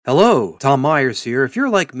Hello, Tom Myers here. If you're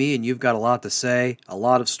like me and you've got a lot to say, a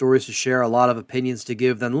lot of stories to share, a lot of opinions to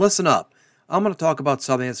give, then listen up. I'm going to talk about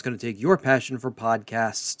something that's going to take your passion for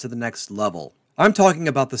podcasts to the next level. I'm talking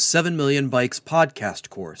about the 7 Million Bikes podcast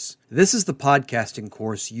course. This is the podcasting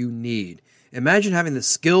course you need. Imagine having the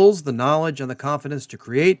skills, the knowledge, and the confidence to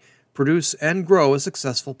create, produce, and grow a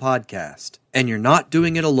successful podcast. And you're not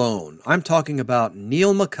doing it alone. I'm talking about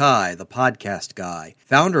Neil Mackay, the podcast guy,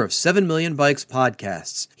 founder of 7 Million Bikes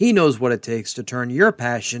Podcasts. He knows what it takes to turn your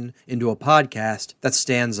passion into a podcast that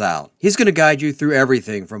stands out. He's going to guide you through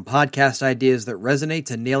everything from podcast ideas that resonate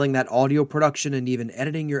to nailing that audio production and even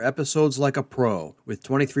editing your episodes like a pro. With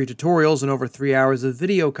 23 tutorials and over 3 hours of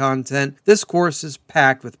video content, this course is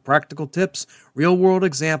packed with practical tips, real-world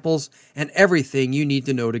examples, and everything you need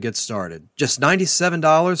to know to get started. Just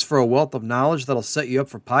 $97 for a wealth of knowledge that'll set you up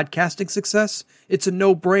for podcasting success? It's a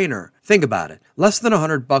no-brainer. Think about it. Less than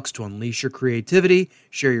 $100 to unleash your creativity,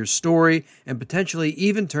 share your story, and potentially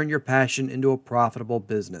even turn your passion into a profitable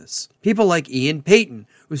business. People like Ian Payton,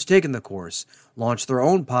 who's taken the course, launched their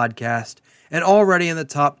own podcast, and already in the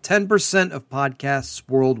top 10% of podcasts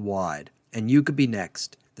worldwide. And you could be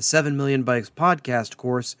next. The 7 Million Bikes podcast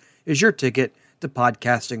course is your ticket to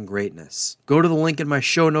podcasting greatness. Go to the link in my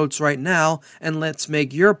show notes right now and let's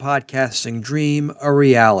make your podcasting dream a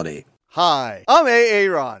reality. Hi, I'm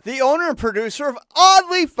Aaron, the owner and producer of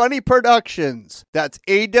Oddly Funny Productions. That's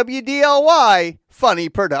AWDLY Funny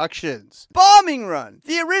Productions. Bombing Run,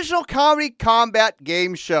 the original comedy combat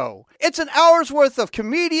game show. It's an hour's worth of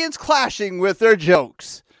comedians clashing with their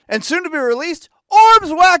jokes. And soon to be released,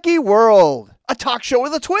 Orb's Wacky World, a talk show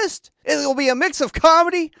with a twist. It will be a mix of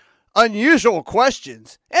comedy, unusual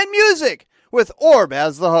questions, and music, with Orb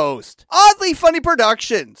as the host. Oddly Funny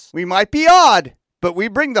Productions. We might be odd, but we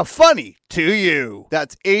bring the funny to you.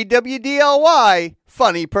 That's AWDLY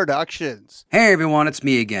Funny Productions. Hey everyone, it's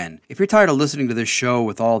me again. If you're tired of listening to this show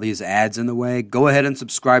with all these ads in the way, go ahead and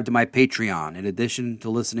subscribe to my Patreon. In addition to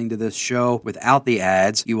listening to this show without the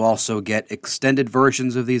ads, you also get extended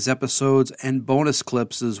versions of these episodes and bonus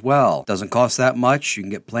clips as well. Doesn't cost that much. You can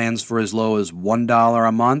get plans for as low as $1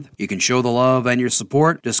 a month. You can show the love and your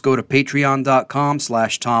support. Just go to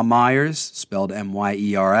patreon.com/Tom Myers, spelled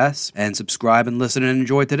M-Y-E-R-S, and subscribe and listen and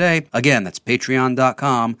enjoy today. Again, that's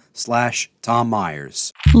patreon.com/Tom Myers.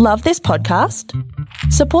 Love this podcast?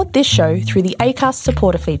 Support this show through the Acast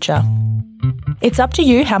supporter feature. It's up to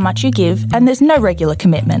you how much you give, and there's no regular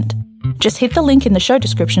commitment. Just hit the link in the show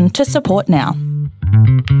description to support now.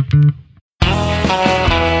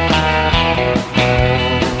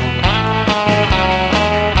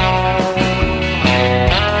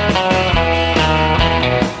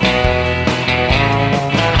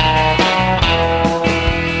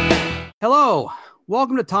 Hello.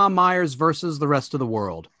 Welcome to Tom Myers versus the rest of the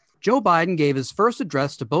world. Joe Biden gave his first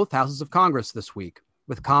address to both houses of Congress this week.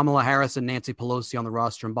 With Kamala Harris and Nancy Pelosi on the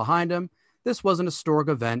rostrum behind him, this was an historic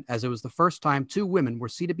event as it was the first time two women were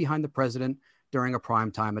seated behind the president during a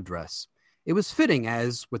primetime address. It was fitting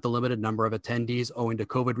as, with the limited number of attendees owing to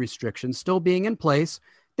COVID restrictions still being in place,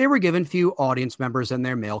 they were given few audience members and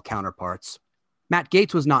their male counterparts. Matt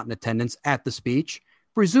Gaetz was not in attendance at the speech,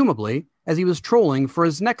 presumably as he was trolling for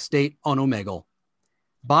his next date on Omegle.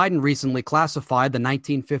 Biden recently classified the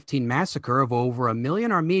 1915 massacre of over 1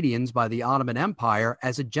 million Armenians by the Ottoman Empire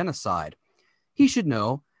as a genocide. He should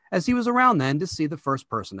know, as he was around then to see the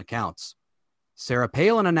first-person accounts. Sarah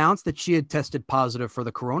Palin announced that she had tested positive for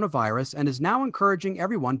the coronavirus and is now encouraging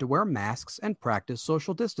everyone to wear masks and practice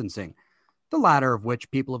social distancing, the latter of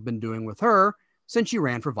which people have been doing with her since she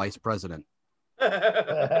ran for vice president.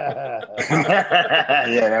 Yeah,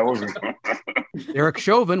 that was. Derek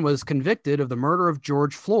Chauvin was convicted of the murder of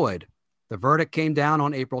George Floyd. The verdict came down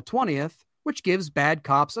on April 20th, which gives bad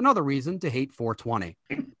cops another reason to hate 420.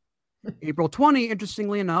 April 20,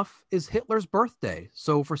 interestingly enough, is Hitler's birthday,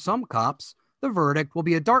 so for some cops, the verdict will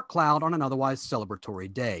be a dark cloud on an otherwise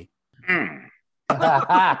celebratory day.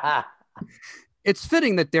 It's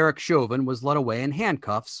fitting that Derek Chauvin was led away in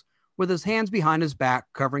handcuffs, with his hands behind his back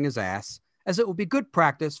covering his ass, as it will be good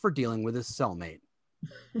practice for dealing with his cellmate.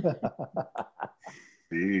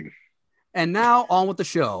 And now, on with the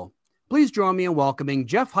show. Please join me in welcoming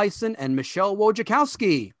Jeff Hyson and Michelle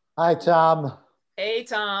Wojciechowski. Hi, Tom. Hey,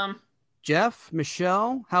 Tom. Jeff,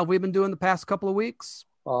 Michelle, how have we been doing the past couple of weeks?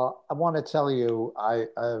 I want to tell you,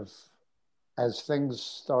 as things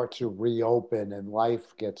start to reopen and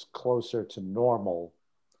life gets closer to normal,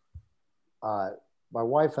 my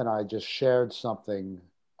wife and I just shared something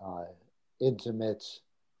intimate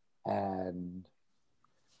and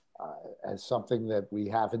as something that we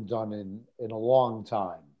haven't done in a long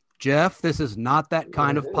time. Jeff, this is not that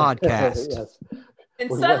kind of podcast. Yes.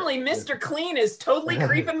 And suddenly Mr. Clean is totally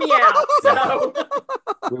creeping me out. So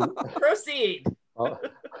proceed.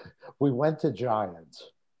 We went to Giants.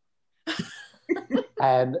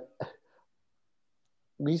 And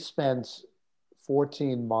we spent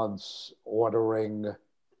 14 months ordering,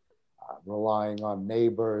 relying on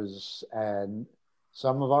neighbors. And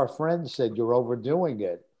some of our friends said, you're overdoing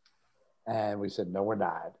it. And we said, no, we're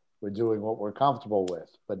not. We're doing what we're comfortable with.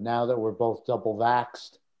 But now that we're both double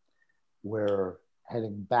vaxxed, we're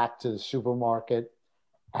heading back to the supermarket,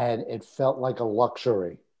 and it felt like a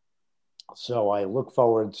luxury. So I look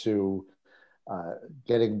forward to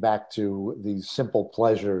getting back to these simple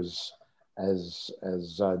pleasures as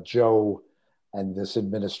Joe and this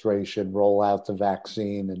administration roll out the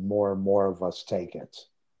vaccine and more of us take it.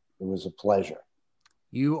 It was a pleasure.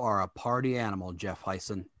 You are a party animal, Jeff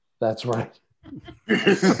Heisen. That's right.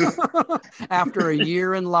 After a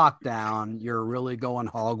year in lockdown, you're really going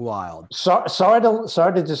hog wild. Sorry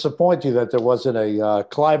to disappoint you that there wasn't a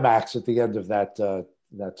climax at the end of that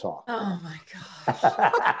talk. Oh my gosh.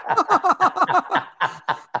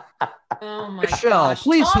 Oh my Michelle, gosh.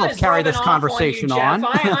 please Tom help is carry rubbing this off conversation on. You,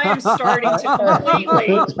 on. I am starting to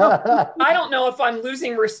completely. I don't know if I'm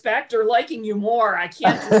losing respect or liking you more. I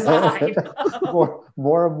can't decide.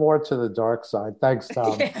 more and more to the dark side. Thanks,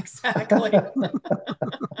 Tom. Yeah, exactly.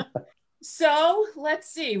 So let's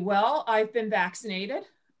see. Well, I've been vaccinated.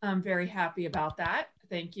 I'm very happy about that.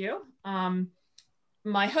 Thank you.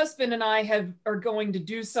 My husband and I are going to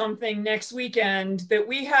do something next weekend that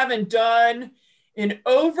we haven't done in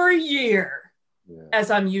over a year,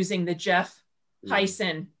 as I'm using the Jeff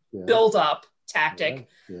Heisen build-up tactic.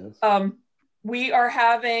 We are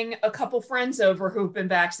having a couple friends over who've been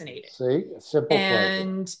vaccinated. See, simple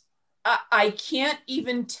and I can't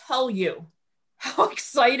even tell you how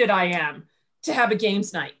excited I am to have a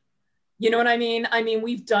games night. You know what I mean? I mean,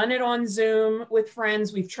 we've done it on Zoom with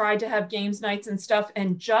friends. We've tried to have games nights and stuff,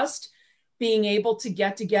 and just being able to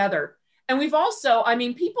get together. And we've also, I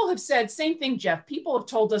mean, people have said, same thing, Jeff, people have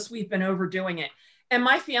told us we've been overdoing it. And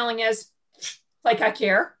my feeling is, like, I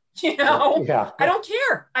care, you know? I don't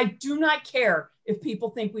care. I do not care if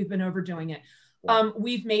people think we've been overdoing it.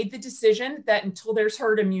 We've made the decision that until there's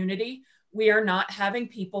herd immunity, we are not having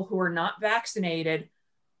people who are not vaccinated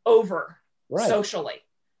over socially,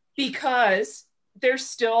 because there's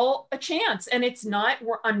still a chance. And it's not,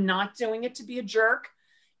 I'm not doing it to be a jerk.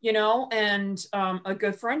 You know, and a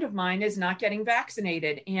good friend of mine is not getting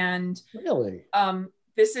vaccinated, and really,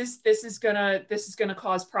 this is gonna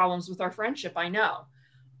cause problems with our friendship. I know,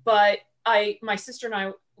 but my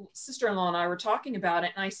sister-in-law and I were talking about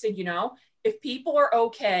it, and I said, you know, if people are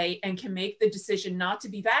okay and can make the decision not to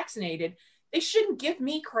be vaccinated, they shouldn't give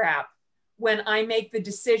me crap when I make the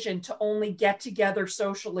decision to only get together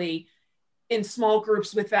socially in small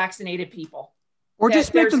groups with vaccinated people, or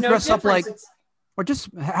just make them dress up like. Or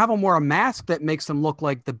just have them wear a mask that makes them look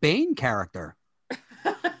like the Bane character.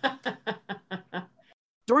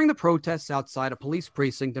 During the protests outside a police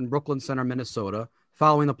precinct in Brooklyn Center, Minnesota,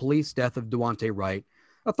 following the police death of Daunte Wright,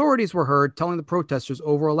 authorities were heard telling the protesters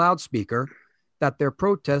over a loudspeaker that their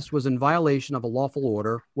protest was in violation of a lawful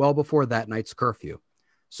order well before that night's curfew.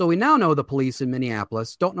 So we now know the police in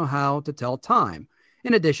Minneapolis don't know how to tell time,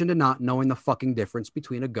 in addition to not knowing the fucking difference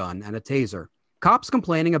between a gun and a taser. Cops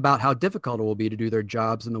complaining about how difficult it will be to do their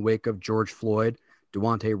jobs in the wake of George Floyd,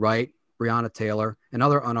 Daunte Wright, Breonna Taylor, and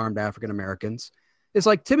other unarmed African Americans is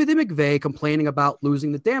like Timothy McVeigh complaining about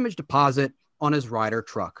losing the damage deposit on his Ryder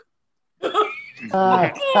truck. Oh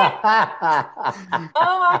my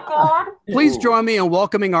God. Please join me in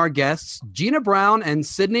welcoming our guests, Gina Brown and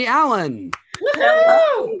Sydney Allen.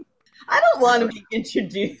 Hello. I don't want to be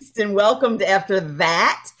introduced and welcomed after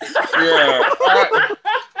that. Yeah.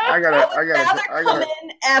 I gotta come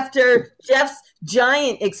in after Jeff's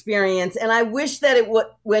Giant experience, and I wish that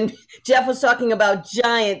when Jeff was talking about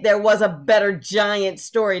Giant, there was a better Giant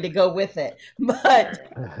story to go with it.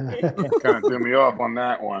 But kind of threw me off on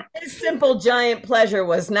that one. His simple Giant pleasure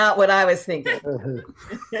was not what I was thinking.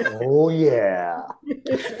 Oh yeah!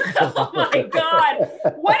 Oh my God!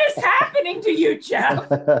 What is happening to you,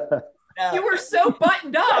 Jeff? You were so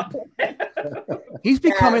buttoned up. He's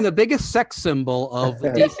becoming the biggest sex symbol of the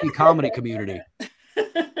DC comedy community.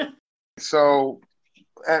 So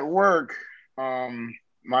at work,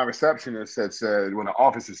 my receptionist had said, when the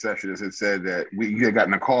office receptionist had said that you had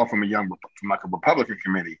gotten a call from a Republican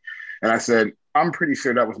committee. And I said, I'm pretty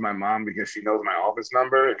sure that was my mom because she knows my office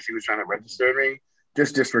number and she was trying to register me.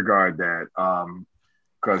 Just disregard that.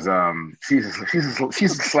 because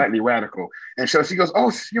she's slightly radical. And so she goes,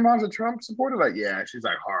 "Oh, your mom's a Trump supporter?" Like, yeah, she's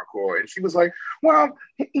like hardcore. And she was like, "Well,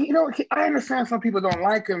 I understand some people don't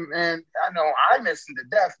like him, and I know I miss him to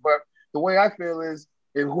death, but the way I feel is,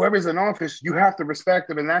 if whoever's in office, you have to respect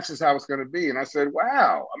them, and that's just how it's going to be." And I said,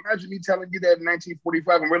 "Wow, imagine me telling you that in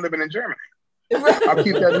 1945 when we're living in Germany." I'll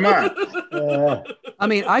keep that in mind. I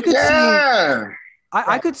mean, I could see.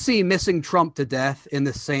 I could see missing Trump to death in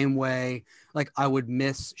the same way, like I would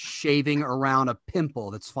miss shaving around a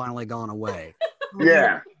pimple that's finally gone away.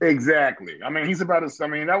 Yeah, exactly. I mean,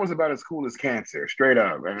 that was about as cool as cancer, straight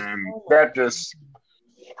up. And that just,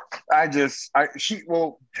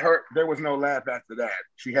 there was no laugh after that.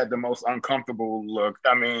 She had the most uncomfortable look.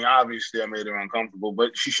 I mean, obviously I made her uncomfortable,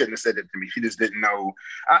 but she shouldn't have said it to me. She just didn't know.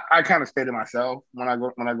 I kind of stay to myself when I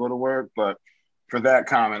go to work, but for that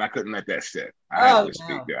comment, I couldn't let that sit. I had to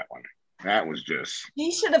speak that one. That was just.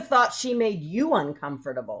 He should have thought she made you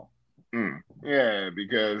uncomfortable. Yeah,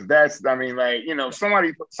 because that's. I mean, like,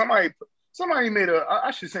 somebody made a.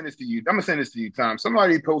 I should send this to you. I'm gonna send this to you, Tom.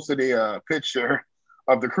 Somebody posted a picture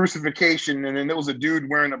of the crucifixion, and then there was a dude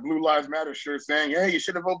wearing a Blue Lives Matter shirt saying, "Hey, you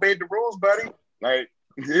should have obeyed the rules, buddy." Like,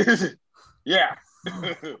 yeah.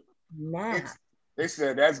 Nah. They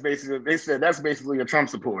said that's basically a Trump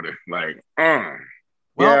supporter. Like, Well,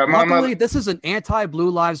 yeah, luckily, this is an anti-Blue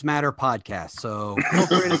Lives Matter podcast, so feel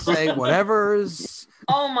free to say whatever's.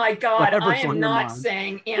 Oh my God, I am not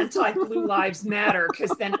saying anti-Blue Lives Matter,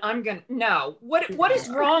 because then I'm going to, no. What is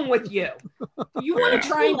wrong with you? You want to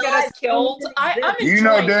try and get us killed? I'm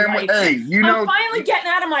enjoying life. I'm finally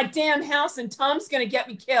getting out of my damn house, and Tom's going to get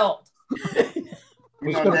me killed.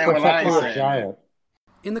 He's going to protect the giant.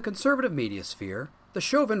 In the conservative media sphere, the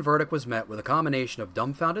Chauvin verdict was met with a combination of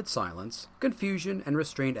dumbfounded silence, confusion, and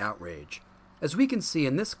restrained outrage, as we can see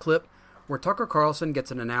in this clip where Tucker Carlson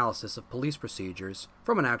gets an analysis of police procedures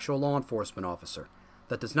from an actual law enforcement officer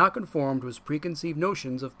that does not conform to his preconceived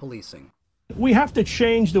notions of policing. We have to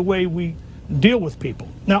change the way we deal with people.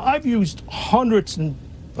 Now, I've used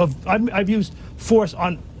I've used force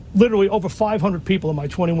on literally over 500 people in my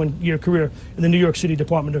 21-year career in the New York City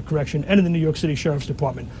Department of Correction and in the New York City Sheriff's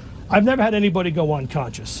Department. I've never had anybody go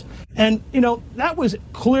unconscious. And, that was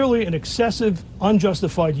clearly an excessive,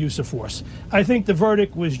 unjustified use of force. I think the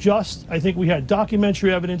verdict was just. I think we had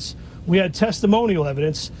documentary evidence, we had testimonial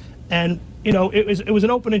evidence, and, it was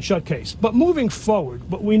an open and shut case. But moving forward,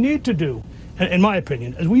 what we need to do, in my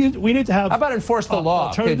opinion, is we need to have. How about enforce the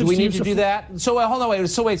law? Okay, do we need to do that? So hold on, wait.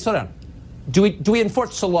 Slow down. Do we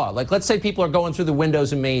enforce the law? Like, let's say people are going through the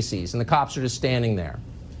windows of Macy's and the cops are just standing there.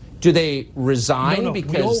 Do they resign? No,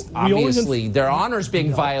 because obviously their honor's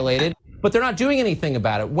being violated, but they're not doing anything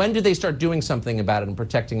about it. When do they start doing something about it and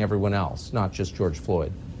protecting everyone else, not just George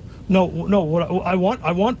Floyd? No. I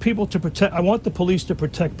want people to protect. I want the police to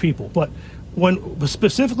protect people. But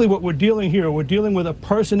specifically what we're dealing with a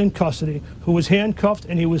person in custody who was handcuffed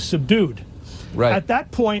and he was subdued. Right. At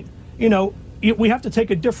that point, we have to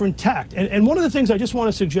take a different tact. And one of the things I just want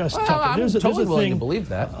to suggest, Tucker, I'm totally willing to believe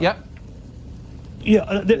that. Yep.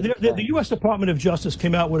 Yeah, the U.S. Department of Justice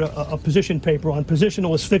came out with a position paper on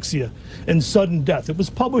positional asphyxia and sudden death. It was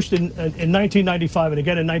published in 1995 and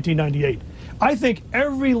again in 1998. I think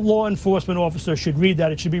every law enforcement officer should read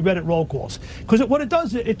that. It should be read at roll calls. Because what it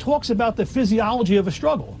does, it talks about the physiology of a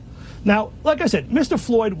struggle. Now, like I said, Mr.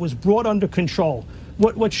 Floyd was brought under control.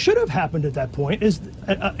 What should have happened at that point is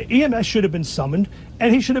EMS should have been summoned,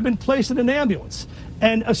 and he should have been placed in an ambulance.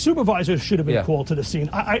 And a supervisor should have been called to the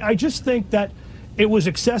scene. I just think that it was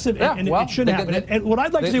excessive, and it shouldn't happen. And what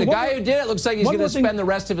I'd like to say, the guy who did it looks like he's going to spend the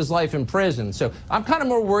rest of his life in prison. So I'm kind of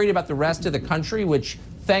more worried about the rest of the country, which,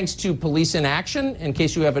 thanks to police inaction, in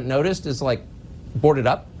case you haven't noticed, is like boarded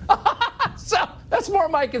up. So that's more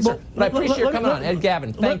my concern. But I appreciate you coming on, Ed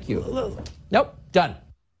Gavin. Thank you. Nope, done.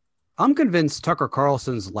 I'm convinced Tucker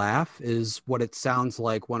Carlson's laugh is what it sounds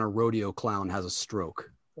like when a rodeo clown has a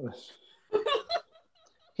stroke.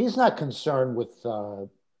 He's not concerned with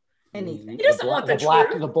anything. He doesn't want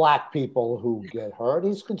the black people who get hurt.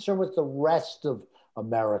 He's concerned with the rest of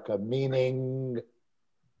America, meaning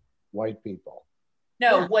white people.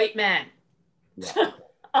 No, white men. Yeah.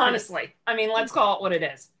 Honestly. I mean, let's call it what it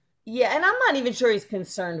is. Yeah, and I'm not even sure he's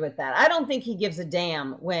concerned with that. I don't think he gives a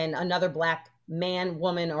damn when another black man,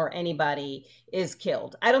 woman, or anybody is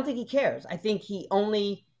killed. I don't think he cares. I think he's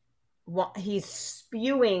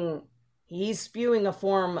spewing a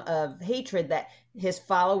form of hatred that his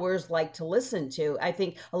followers like to listen to. I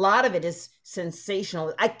think a lot of it is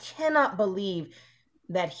sensational. I cannot believe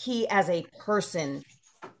that he as a person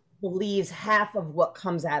believes half of what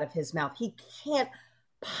comes out of his mouth. He can't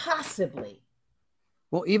possibly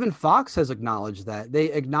Well, even Fox has acknowledged that.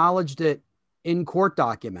 They acknowledged it in court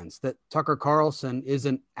documents that Tucker Carlson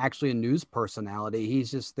isn't actually a news personality.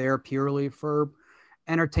 He's just there purely for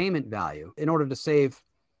entertainment value. In order to save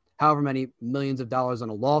however many millions of dollars on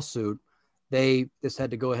a lawsuit, they just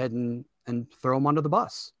had to go ahead and throw him under the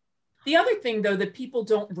bus. The other thing, though, that people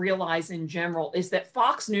don't realize in general is that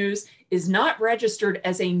Fox News is not registered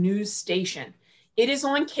as a news station. It is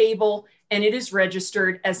on cable and it is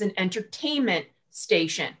registered as an entertainment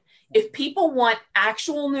station. If people want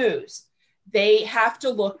actual news, they have to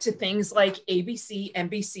look to things like ABC,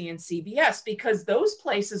 NBC, and CBS, because those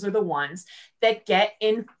places are the ones that get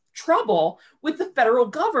in trouble with the federal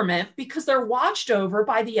government because they're watched over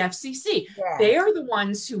by the FCC. Yeah. They are the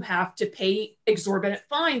ones who have to pay exorbitant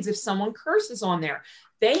fines if someone curses on there.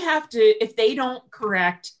 They have to, if they don't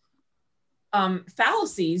correct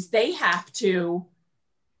fallacies, they have to,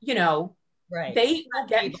 they will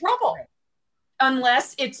get in trouble.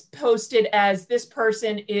 Unless it's posted as this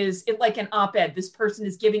person is like an op-ed, this person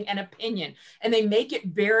is giving an opinion, and they make it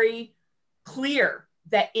very clear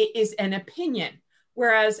that it is an opinion.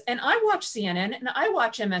 Whereas, and I watch CNN and I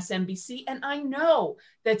watch MSNBC, and I know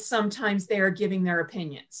that sometimes they are giving their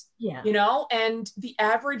opinions, and the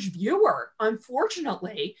average viewer,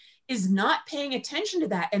 unfortunately, is not paying attention to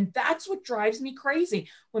that. And that's what drives me crazy.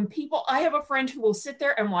 When I have a friend who will sit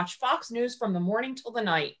there and watch Fox News from the morning till the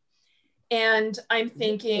night. And I'm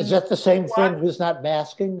thinking, is that the same friend who's not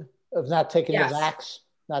masking, of not taking the vax,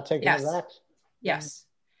 the vax? Yes.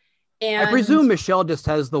 And I presume Michelle just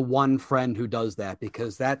has the one friend who does that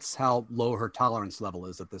because that's how low her tolerance level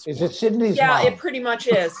is at this point. Is it Sydney's mom? Yeah, it pretty much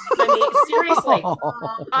is. I mean, seriously,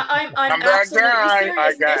 I'm absolutely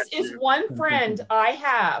serious. This is one friend I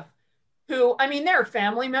have who, I mean, there are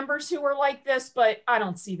family members who are like this, but I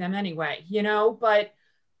don't see them anyway, but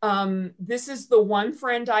this is the one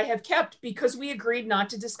friend I have kept because we agreed not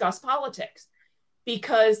to discuss politics.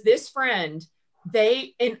 Because this friend,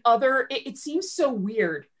 it seems so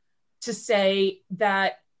weird to say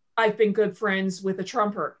that I've been good friends with a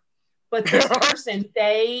Trumper, but this person,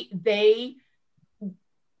 they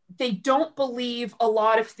don't believe a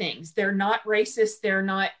lot of things. They're not racist. They're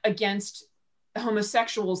not against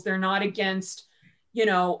homosexuals. They're not against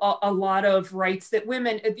a lot of rights that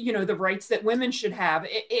women, the rights that women should have.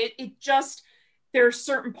 It just, there are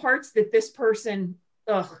certain parts that this person,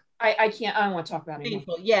 I don't want to talk about it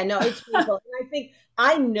anymore. Yeah, no, it's painful. And I think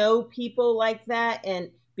I know people like that. And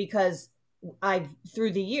because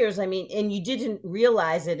through the years, I mean, and you didn't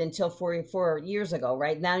realize it until 4 years ago,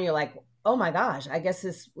 right? Now you're like, oh my gosh, I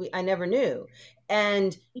guess I never knew.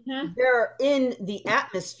 And they're in the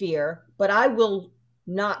atmosphere, but I will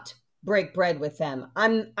not break bread with them.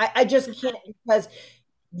 I just can't, because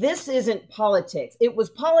this isn't politics. It was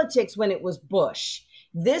politics when it was Bush.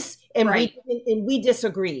 We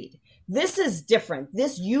disagreed. This is different.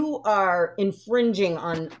 You are infringing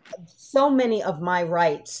on so many of my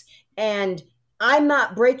rights, and I'm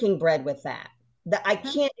not breaking bread with that. I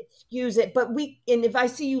can't excuse it. But and if I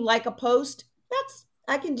see you like a post,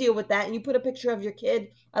 I can deal with that. And you put a picture of your kid.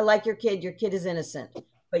 I like your kid. Your kid is innocent.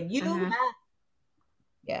 But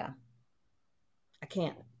I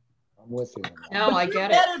can't. I'm with you. No, I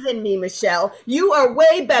get it. You're better than me, Michelle. You are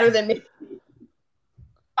way better than me.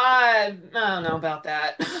 I don't know about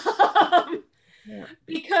that.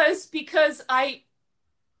 Because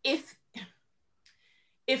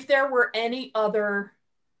if there were any other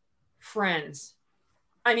friends,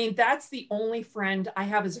 I mean, that's the only friend I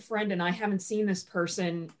have as a friend, and I haven't seen this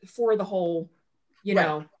person for the whole,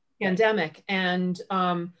 pandemic. And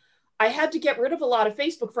I had to get rid of a lot of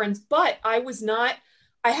Facebook friends, but I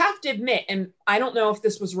have to admit, and I don't know if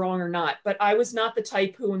this was wrong or not, but I was not the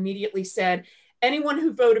type who immediately said, anyone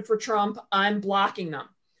who voted for Trump, I'm blocking them.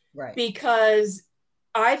 Right. Because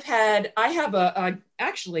I have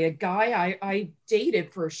actually a guy I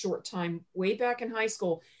dated for a short time way back in high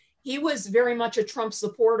school. He was very much a Trump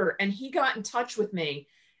supporter, and he got in touch with me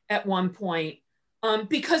at one point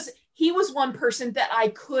because he was one person that I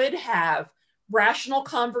could have rational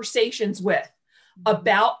conversations with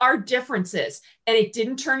about our differences, and it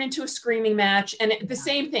didn't turn into a screaming match. And the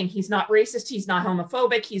same thing, he's not racist, he's not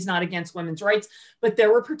homophobic, he's not against women's rights, but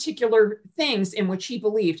there were particular things in which he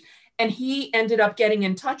believed. And he ended up getting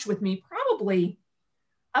in touch with me probably,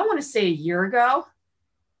 I want to say a year ago,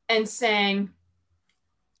 and saying,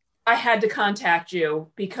 I had to contact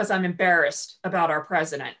you because I'm embarrassed about our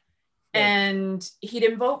president. Right. And he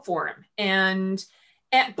didn't vote for him.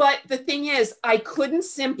 But the thing is, I couldn't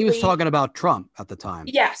simply... He was talking about Trump at the time.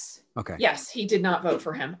 Yes. Okay. Yes, he did not vote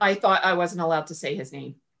for him. I thought I wasn't allowed to say his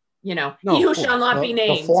name. No, he who shall not be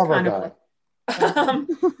named. The former guy.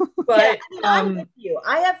 But I'm with you.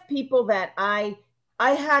 I have people that I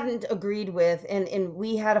hadn't agreed with, and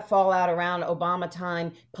we had a fallout around Obama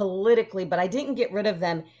time politically, but I didn't get rid of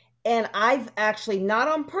them. And I've actually, not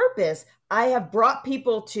on purpose, I have brought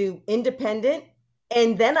people to independent,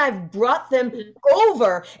 and then I've brought them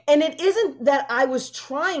over. And it isn't that I was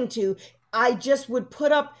trying to, I just would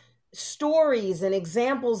put up stories and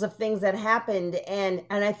examples of things that happened. And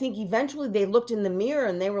I think eventually they looked in the mirror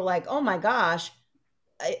and they were like, oh my gosh,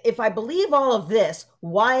 if I believe all of this,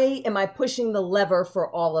 why am I pushing the lever for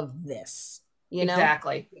all of this? You know?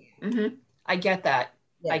 Exactly. Mm-hmm. I get that.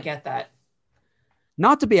 Yeah. I get that.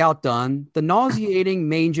 Not to be outdone, the nauseating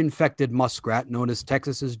mange-infected muskrat known as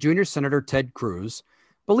Texas's junior Senator Ted Cruz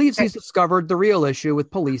believes he's discovered the real issue with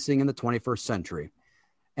policing in the 21st century.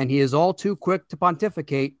 And he is all too quick to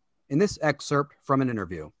pontificate in this excerpt from an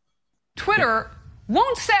interview. Twitter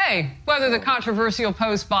won't say whether the controversial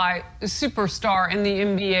post by superstar in the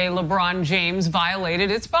NBA LeBron James violated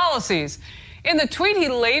its policies. In the tweet he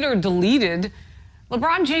later deleted,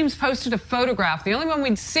 LeBron James posted a photograph, the only one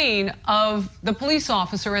we'd seen, of the police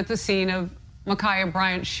officer at the scene of Ma'Khia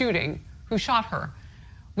Bryant's shooting, who shot her,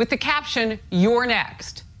 with the caption, "You're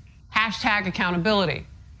next," #accountability.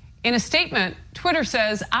 In a statement, Twitter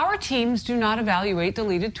says, our teams do not evaluate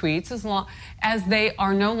deleted tweets as long as they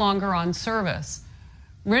are no longer on service,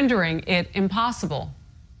 rendering it impossible.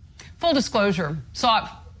 Full disclosure, saw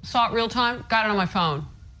it real time, got it on my phone.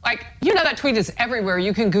 Like, you know that tweet is everywhere.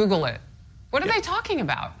 You can Google it. What are they talking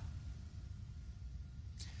about?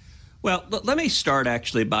 Well, let me start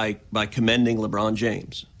actually by commending LeBron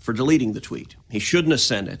James for deleting the tweet. He shouldn't have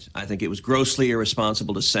sent it. I think it was grossly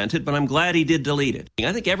irresponsible to send it, but I'm glad he did delete it.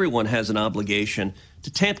 I think everyone has an obligation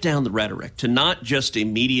to tamp down the rhetoric, to not just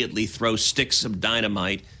immediately throw sticks of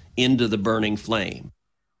dynamite into the burning flame.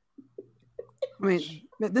 I mean,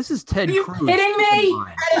 this is Ted Cruz. Are you kidding me?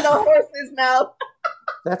 Out of the horse's mouth.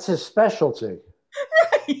 That's his specialty.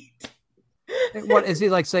 Right. What is he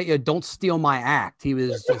like saying? Don't steal my act. He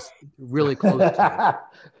was just really close to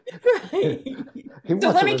it. So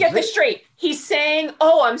let me get this straight. He's saying,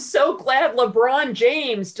 oh, I'm so glad LeBron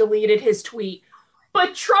James deleted his tweet.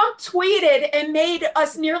 But Trump tweeted and made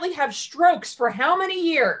us nearly have strokes for how many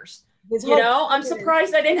years? You know, I'm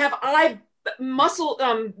surprised I didn't have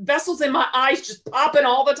vessels in my eyes just popping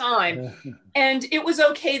all the time. And it was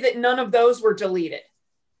okay that none of those were deleted.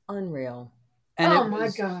 Unreal. And my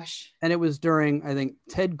gosh. And it was during, I think,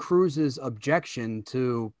 Ted Cruz's objection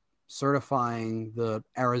to certifying the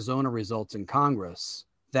Arizona results in Congress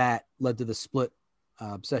that led to the split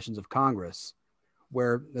sessions of Congress,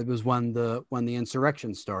 where it was when the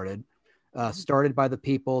insurrection started by the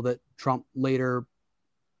people that Trump later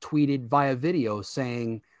tweeted via video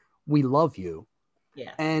saying, "We love you."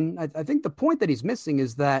 Yeah. And I think the point that he's missing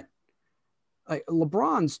is that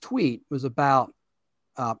LeBron's tweet was about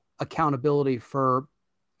accountability for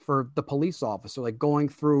the police officer, like going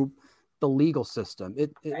through the legal system.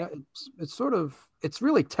 It's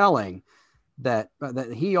really telling that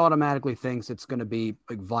he automatically thinks it's going to be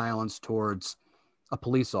like violence towards a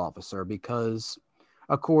police officer, because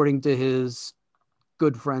according to his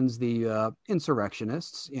good friends, the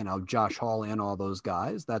insurrectionists, Josh Hawley and all those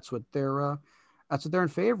guys, that's what they're in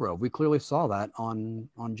favor of. We clearly saw that on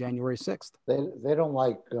January 6th. They don't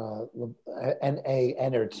like an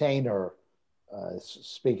entertainer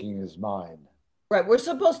speaking his mind. Right. We're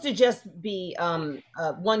supposed to just be one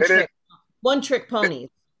trick ponies,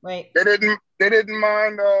 right? They didn't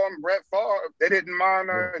mind Brett Favre. They didn't mind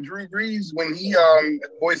Drew Brees when he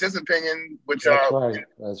voiced his opinion, which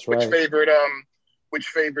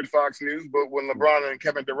favored Fox News. But when LeBron and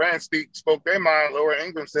Kevin Durant spoke their mind, Laura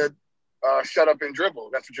Ingraham said, shut up and dribble.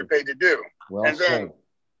 That's what you're paid to do. Well and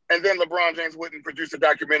then LeBron James wouldn't produce a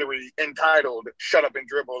documentary entitled "Shut Up and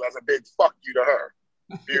Dribble" as a big fuck you to her.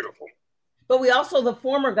 Beautiful. But we also, the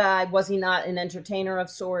former guy, was he not an entertainer of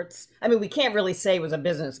sorts? I mean, we can't really say he was a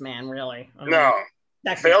businessman, really. No,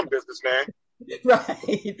 failed businessman.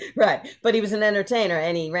 Right. But he was an entertainer,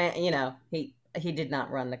 and he ran. He did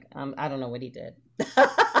not run the. I don't know what he did.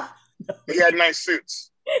 He had nice suits.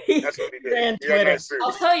 That's what he did.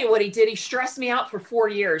 I'll tell you what he did. He stressed me out for 4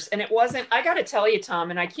 years, and it wasn't. I got to tell you,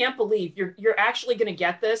 Tom, and I can't believe you're actually going to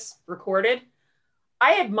get this recorded.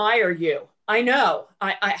 I admire you. I know.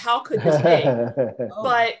 How could this be?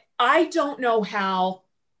 But I don't know how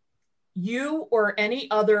you or any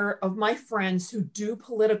other of my friends who do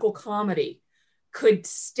political comedy could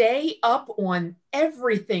stay up on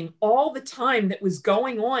everything all the time that was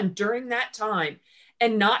going on during that time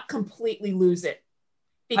and not completely lose it.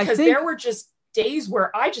 Because there were just days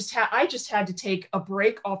where I just had to take a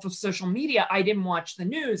break off of social media. I didn't watch the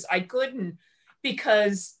news. I couldn't.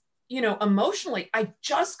 because, emotionally, I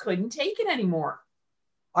just couldn't take it anymore.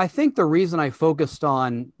 I think the reason I focused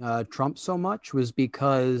on Trump so much was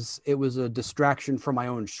because it was a distraction from my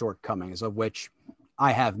own shortcomings, of which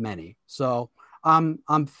I have many. So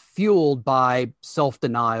I'm fueled by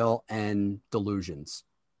self-denial and delusions,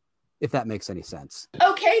 if that makes any sense.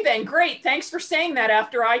 Okay, then. Great. Thanks for saying that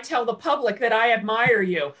after I tell the public that I admire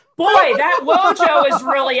you. Boy, that Wojo is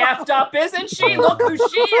really effed up, isn't she? Look who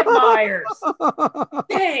she admires.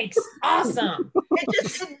 Thanks. Awesome.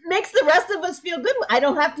 It makes the rest of us feel good. I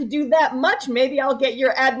don't have to do that much. Maybe I'll get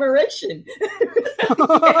your admiration.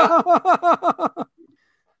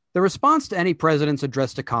 The response to any president's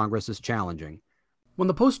address to Congress is challenging. When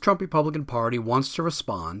the post-Trump Republican Party wants to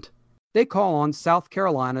respond, they call on South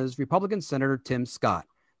Carolina's Republican Senator Tim Scott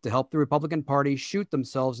to help the Republican Party shoot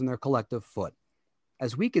themselves in their collective foot,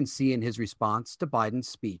 as we can see in his response to Biden's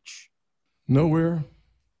speech. Nowhere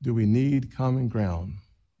do we need common ground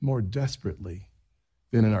more desperately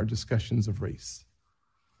than in our discussions of race.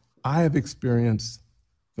 I have experienced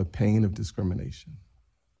the pain of discrimination.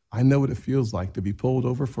 I know what it feels like to be pulled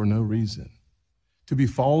over for no reason, to be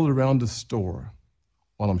followed around the store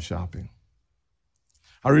while I'm shopping.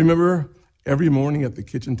 I remember every morning at the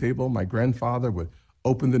kitchen table, my grandfather would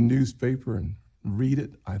open the newspaper and read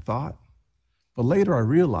it, I thought. But later I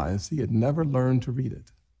realized he had never learned to read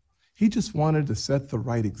it. He just wanted to set the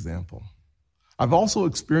right example. I've also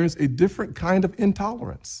experienced a different kind of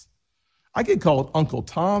intolerance. I get called Uncle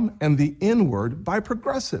Tom and the N-word by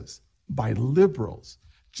progressives, by liberals.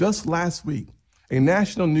 Just last week, a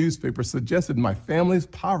national newspaper suggested my family's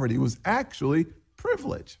poverty was actually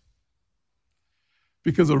privilege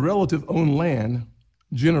because a relative owned land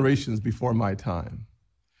generations before my time.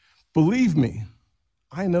 Believe me,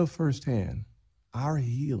 I know firsthand our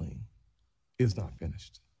healing is not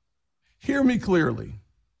finished. Hear me clearly.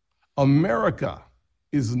 America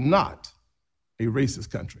is not a racist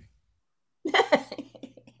country.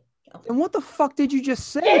 And what the fuck did you just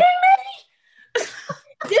say?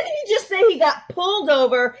 Didn't he just say he got pulled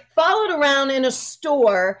over, followed around in a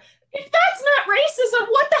store? If that's not racism,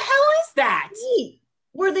 what the hell is that?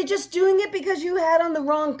 Were they just doing it because you had on the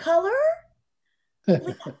wrong color? Like,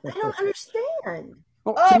 I don't understand.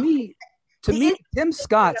 Well, to me, Tim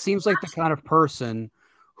Scott seems like the kind of person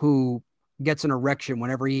who gets an erection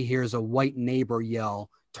whenever he hears a white neighbor yell,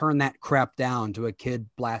 "Turn that crap down," to a kid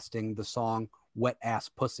blasting the song "Wet Ass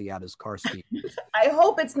Pussy" out his car seat. I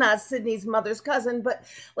hope it's not Sydney's mother's cousin, but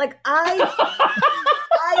like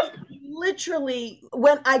I literally,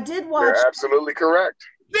 when I did watch, you're absolutely correct.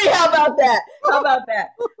 How about that?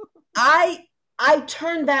 I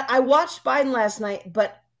turned that. I watched Biden last night,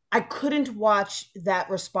 but I couldn't watch that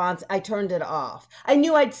response. I turned it off. I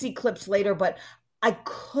knew I'd see clips later, but I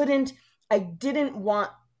couldn't. I didn't want,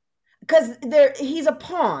 because he's a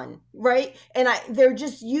pawn, right? And they're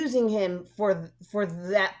just using him for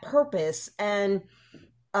that purpose, and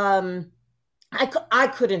I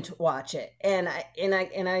couldn't watch it, and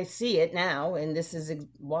I see it now, and this is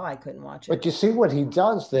why I couldn't watch it. But you see, what he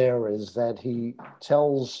does there is that he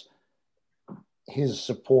tells his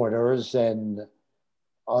supporters and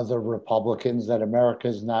other Republicans that America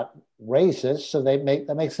is not racist, so that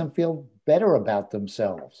makes them feel better about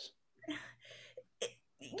themselves.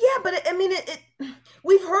 Yeah, but I mean,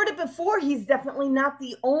 we've heard it before. He's definitely not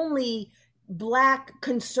the only Black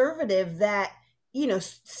conservative that,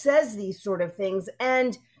 says these sort of things.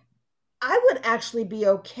 And I would actually be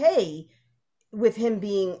okay with him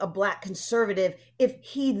being a Black conservative if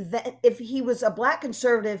he was a Black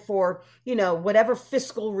conservative for, whatever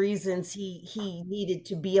fiscal reasons he needed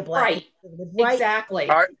to be a Black conservative. Right? Exactly.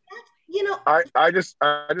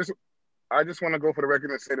 I just want to go for the record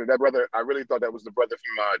and say that brother, I really thought that was the brother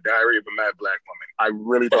from Diary of a Mad Black Woman. I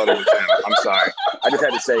really thought it was him. I'm sorry. I just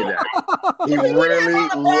had to say that. He really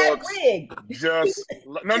looks just...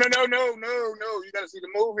 No. You got to see the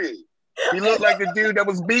movie. He looked like the dude that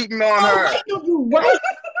was beating on her. You're right.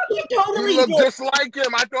 He totally looked just like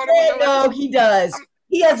him. I thought it was... No, he does.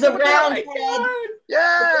 He has the round head.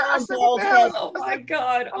 Yeah. Oh, my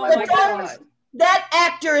God. Oh, my God. That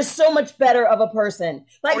actor is so much better of a person.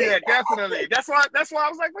 Like, oh yeah, definitely. That's why I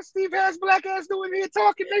was like, "What Steve Harris black ass doing here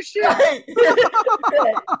talking this shit?" No.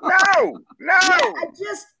 Yeah,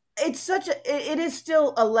 it is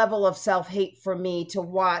still a level of self-hate for me to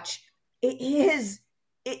watch.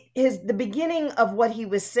 The beginning of what he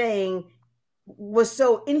was saying was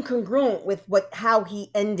so incongruent with how he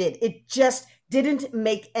ended. It just didn't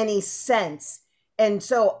make any sense. And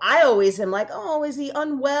so I always am like, oh, is he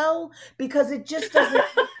unwell? Because it just doesn't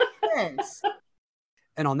make sense.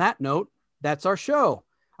 And on that note, that's our show.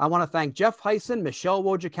 I want to thank Jeff Hyson, Michelle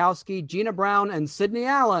Wojciechowski, Gina Brown, and Sydney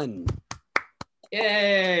Allen.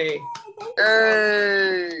 Yay!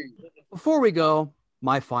 Hey! Before we go,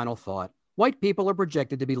 my final thought. White people are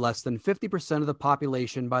projected to be less than 50% of the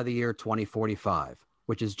population by the year 2045,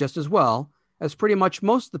 which is just as well as pretty much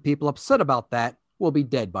most of the people upset about that will be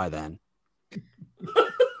dead by then.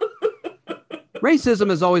 Racism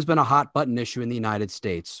has always been a hot-button issue in the United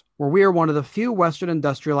States, where we are one of the few Western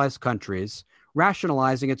industrialized countries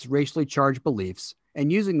rationalizing its racially charged beliefs and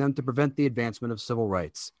using them to prevent the advancement of civil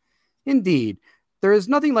rights. Indeed, there is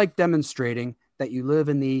nothing like demonstrating that you live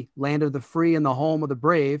in the land of the free and the home of the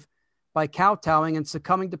brave by kowtowing and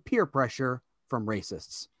succumbing to peer pressure from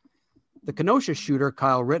racists. The Kenosha shooter,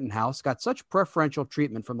 Kyle Rittenhouse, got such preferential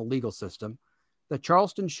treatment from the legal system that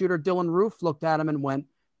Charleston shooter Dylan Roof looked at him and went,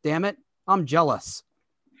 "Damn it, I'm jealous."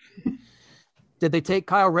 Did they take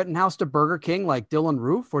Kyle Rittenhouse to Burger King like Dylan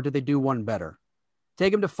Roof, or did they do one better?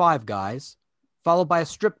 Take him to Five Guys, followed by a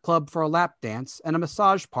strip club for a lap dance and a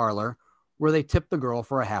massage parlor where they tip the girl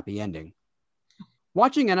for a happy ending.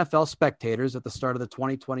 Watching NFL spectators at the start of the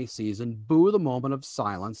 2020 season boo the moment of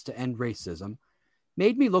silence to end racism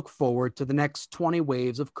made me look forward to the next 20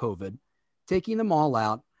 waves of COVID, taking them all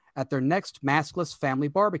out at their next maskless family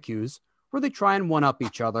barbecues where they try and one-up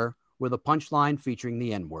each other with a punchline featuring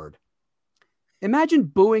the N-word. Imagine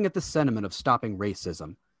booing at the sentiment of stopping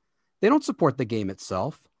racism. They don't support the game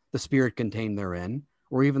itself, the spirit contained therein,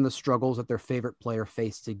 or even the struggles that their favorite player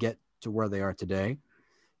faced to get to where they are today.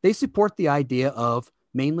 They support the idea of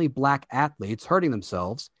mainly black athletes hurting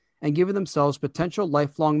themselves and giving themselves potential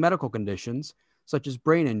lifelong medical conditions, such as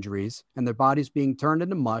brain injuries, and their bodies being turned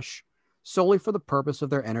into mush solely for the purpose of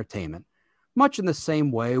their entertainment, much in the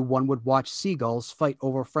same way one would watch seagulls fight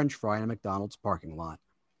over a French fry in a McDonald's parking lot.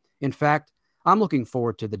 In fact, I'm looking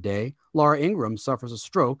forward to the day Laura Ingraham suffers a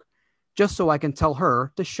stroke just so I can tell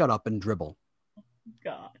her to shut up and dribble.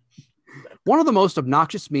 God. One of the most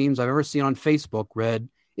obnoxious memes I've ever seen on Facebook read,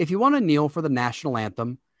 "If you want to kneel for the national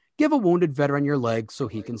anthem, give a wounded veteran your legs so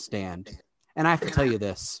he can stand." And I have to tell you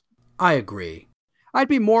this, I agree. I'd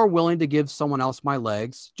be more willing to give someone else my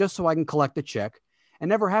legs just so I can collect a check and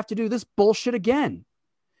never have to do this bullshit again.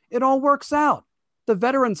 It all works out. The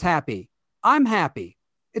veteran's happy. I'm happy.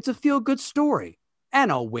 It's a feel-good story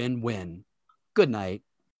and a win-win. Good night.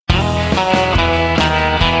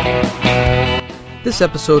 This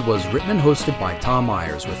episode was written and hosted by Tom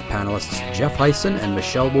Myers with panelists Jeff Hyson and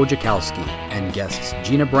Michelle Wojciechowski and guests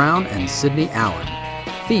Gina Brown and Sydney Allen.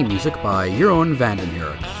 Theme music by Jeroen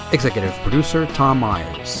Vandenhurk. Executive producer Tom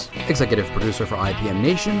Myers. Executive producer for IPM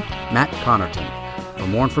Nation, Matt Connerton. For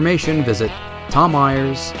more information, visit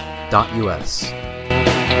tommyers.us.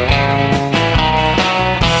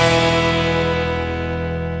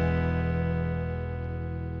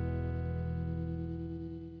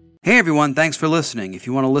 Hey everyone, thanks for listening. If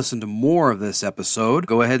you want to listen to more of this episode,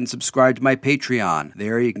 go ahead and subscribe to my Patreon.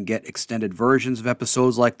 There you can get extended versions of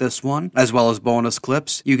episodes like this one, as well as bonus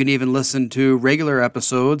clips. You can even listen to regular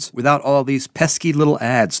episodes without all these pesky little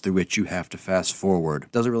ads through which you have to fast forward.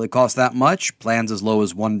 Doesn't really cost that much. Plans as low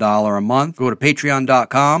as $1 a month. Go to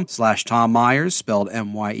patreon.com/Tom Myers, spelled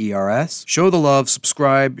M-Y-E-R-S. Show the love,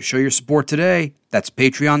 subscribe, show your support today. That's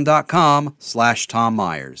patreon.com/Tom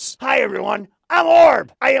Myers. Hi, everyone. I'm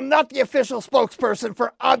Orb. I am not the official spokesperson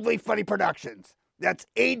for Oddly Funny Productions. That's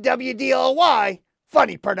AWDLY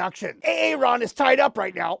Funny Productions. Aaron is tied up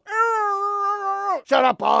right now. Shut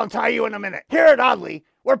up, I'll untie you in a minute. Here at Oddly,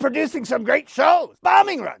 we're producing some great shows.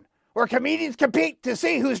 Bombing Run, where comedians compete to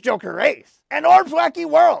see who's Joker Race. And Orb's Wacky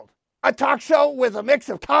World, a talk show with a mix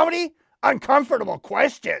of comedy, uncomfortable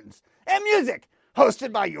questions, and music,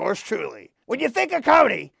 hosted by yours truly. When you think of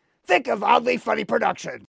comedy, think of Oddly Funny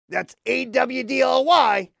Productions. That's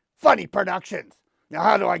AWDLY Funny Productions. Now,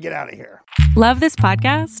 how do I get out of here? Love this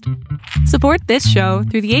podcast? Support this show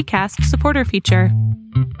through the Acast supporter feature.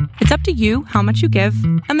 It's up to you how much you give,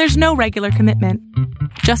 and there's no regular commitment.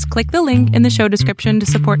 Just click the link in the show description to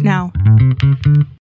support now.